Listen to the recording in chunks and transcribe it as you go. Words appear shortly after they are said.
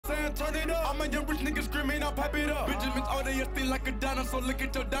my young rich niggas screaming, I'll pipe it up. Bitches mix all day still like a dinosaur. Look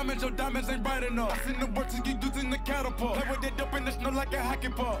at your diamonds ain't bright enough. I seen the works you using the catapult. Play with that dope in the snow like a hockey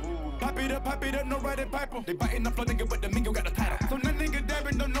puck. Pipe it up, no riding piper. They biting the flow, nigga, but the mingo got the title. So none nigga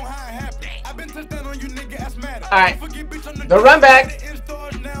dabbing don't know how it happened. I've been touched down on you, nigga, ass mad. Alright, the run back.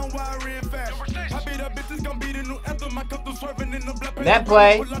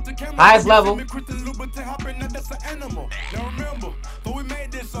 Netplay, highest level.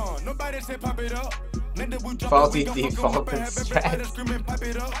 Faulty default strat.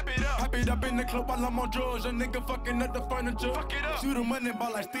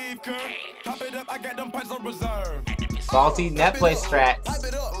 Faulty Netplay strats.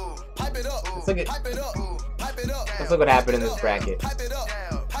 Let's look what happened in this bracket.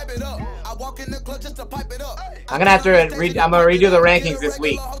 I'm gonna have to I'm gonna redo the rankings this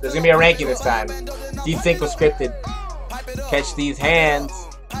week. There's gonna be a ranking this time. Desync was scripted. Catch these hands.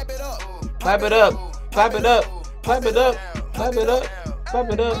 Pipe it up. Pipe it up. Pipe it up. Pipe it up. Pipe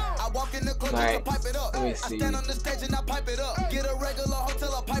it up. Alright, let me see.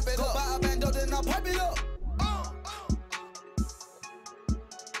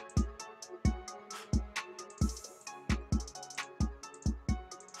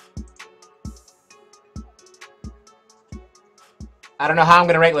 I don't know how I'm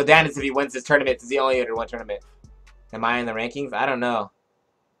gonna rank Ladanus if he wins this tournament because he only entered one tournament. Am I in the rankings? I don't know.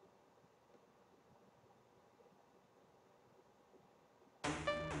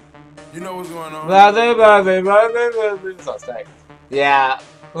 You know what's going on? So stacked. Yeah,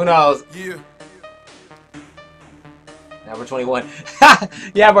 who knows? Yeah. Number 21.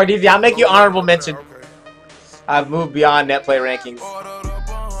 Yeah, Bardizzi, I'll make you honorable mention. I've moved beyond Netplay rankings.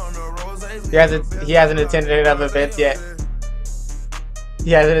 He hasn't attended enough events yet.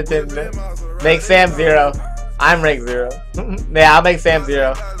 He hasn't attended. Make Sam 0. I'm ranked 0. Yeah, I'll make Sam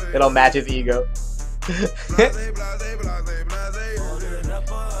 0. It'll match his ego. What's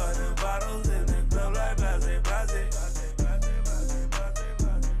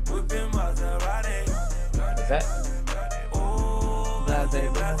that?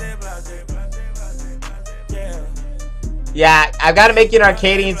 Yeah, I've got to make you an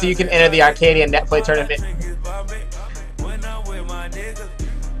Arcadian so you can enter the Arcadian Netplay tournament.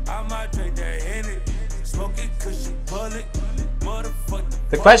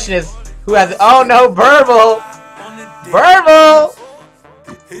 The question is, who has it? Oh no, Berble! Berble!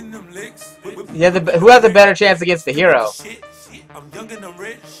 Who has a better chance against the hero? I'm young and I'm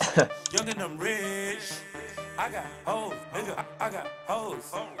rich. Young and I'm rich. I got hoes, nigga. I got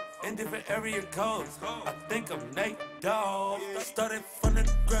hoes in different area codes. I think I'm Nate Dogg. Started from the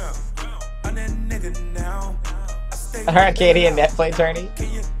ground. I'm that nigga now. Arcadian Netplay tourney. Can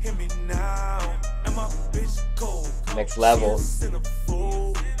you hear me now? And my bitch cold. Next level.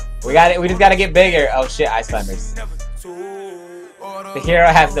 We got it. We just gotta get bigger. Oh shit, Ice Climbers. The hero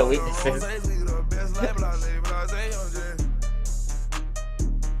has the weaknesses.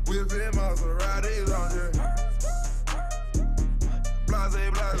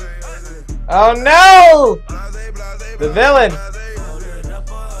 Oh no! The villain.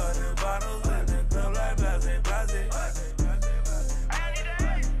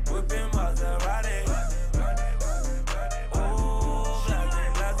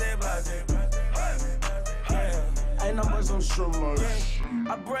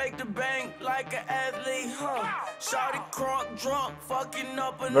 I break the bank like an athlete, huh? Shawty crunk drunk, fucking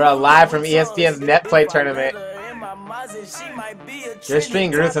up. Bro, live from ESPN's Netplay tournament. Your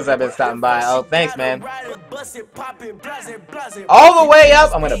stream grew since I've been stopping by. Oh, thanks, man. All the way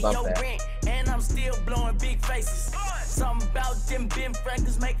up. I'm gonna bump that. And I'm still blowing big faces. Something about them Ben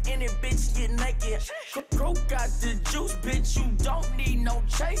Frankers make any bitch get naked. Crow got the juice, bitch. You don't need no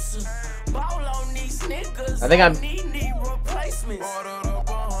chasers. Ball on these niggas. I think I'm. Need replacements.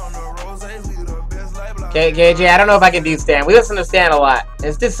 KJ, I don't know if I can do Stan. We listen to Stan a lot.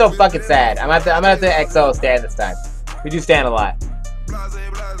 It's just so fucking sad. I'm gonna have to XO Stan this time. We do Stan a lot.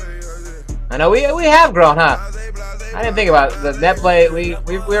 I know we have grown, huh? I didn't think about it. The Netplay.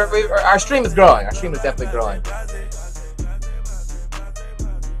 Our stream is growing. Our stream is definitely growing.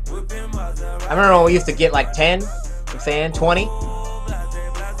 I remember when we used to get like 10. I'm saying 20.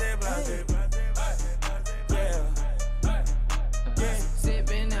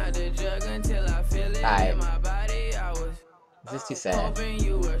 Alright. Is this too sad?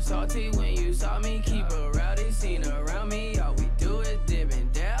 You were salty when you saw me. Keep a rowdy scene around me. All we do is dip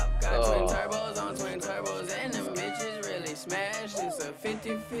and dab. Got twin turbos on twin turbos, and them bitches really smash. It's a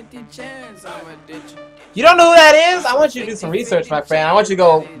 50-50 chance I'm a ditch. You don't know who that is? I want you to do some research, my friend. I want you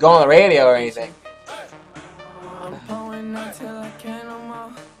to go on the radio or anything. I'm pulling until I can't no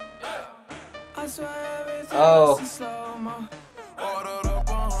more. Oh.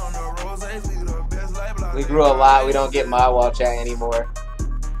 We grew a lot. We don't get my wall chat anymore.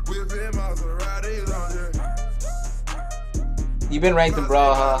 You've been ranked in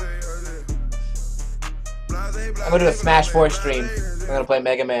Brawl, huh? I'm gonna do a Smash 4 stream. I'm gonna play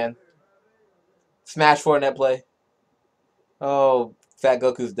Mega Man. Smash 4 Netplay. Oh,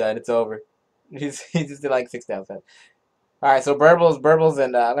 FatGoku's done. It's over. He just did like 6,000. Alright, so Berble's,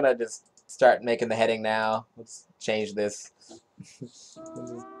 and I'm gonna just start making the heading now. Let's change this.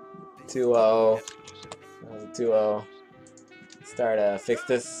 2-0. 2-0. Start fix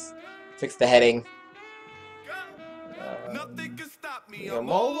the heading. I'm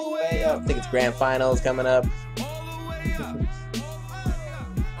all the way up. I think it's grand finals coming up.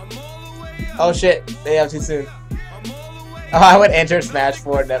 Oh shit, they have too soon. Oh, I would enter Smash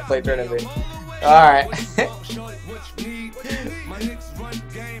 4 Netplay tournament. Alright.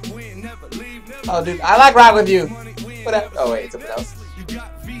 Oh dude, I like rock with you. What up? Oh wait, something else.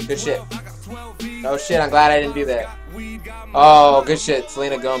 Good shit. Oh shit, I'm glad I didn't do that. Oh, good shit,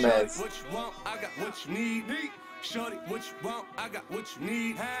 Selena Gomez. Shorty, what you want? I got what you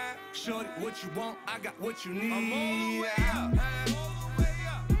need. Shorty, what you want? I got what you need.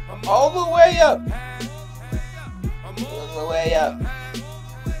 All the way up. All the way up.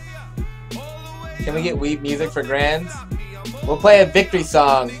 Can we get weep music for grands? We'll play a victory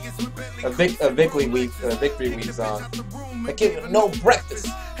song. A victory weep song. I give no breakfast.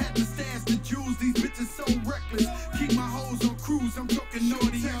 Keep my hoes on cruise. I'm talking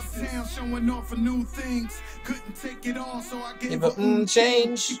naughty out showing off for new things. Couldn't take it all, so I gave a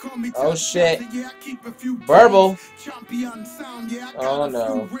change. Oh shit. Berble. Oh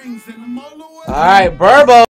no. Alright, Berble.